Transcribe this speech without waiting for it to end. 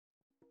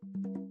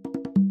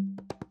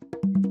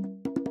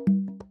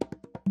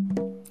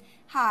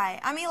Hi,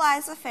 I'm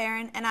Eliza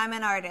Farron and I'm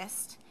an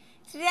artist.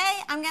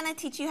 Today I'm going to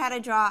teach you how to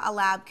draw a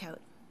lab coat.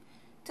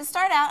 To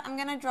start out, I'm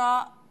going to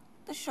draw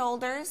the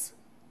shoulders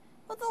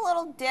with a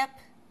little dip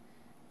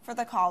for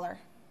the collar.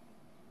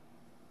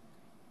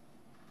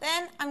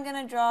 Then I'm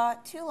going to draw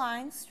two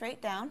lines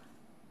straight down.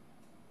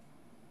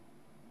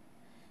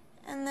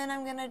 And then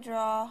I'm going to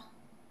draw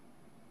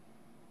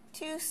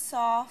two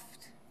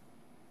soft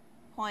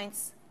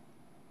points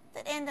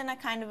that end in a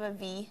kind of a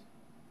V.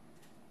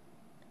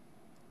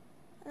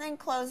 And then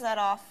close that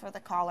off for the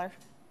collar.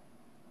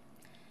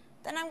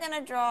 Then I'm going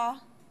to draw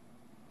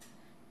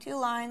two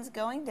lines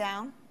going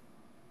down.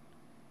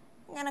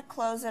 I'm going to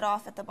close it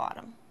off at the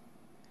bottom.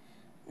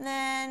 And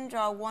then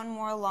draw one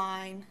more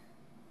line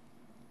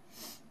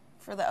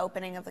for the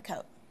opening of the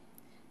coat.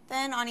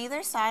 Then on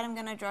either side I'm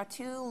going to draw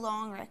two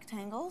long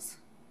rectangles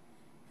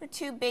for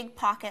two big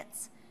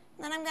pockets.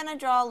 And then I'm going to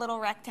draw a little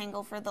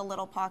rectangle for the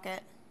little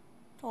pocket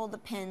to hold the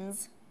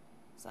pins.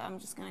 So I'm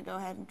just going to go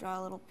ahead and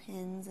draw little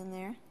pins in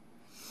there.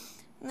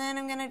 And then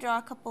I'm going to draw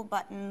a couple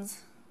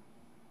buttons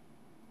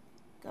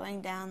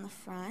going down the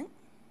front.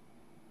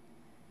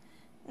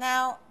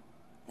 Now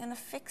I'm going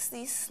to fix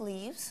these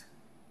sleeves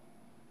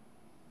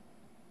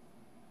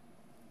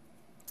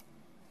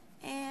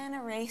and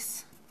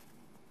erase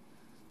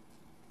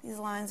these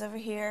lines over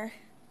here.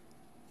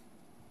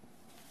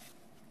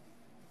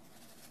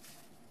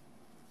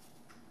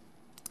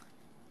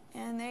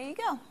 And there you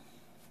go.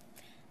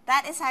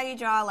 That is how you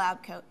draw a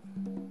lab coat.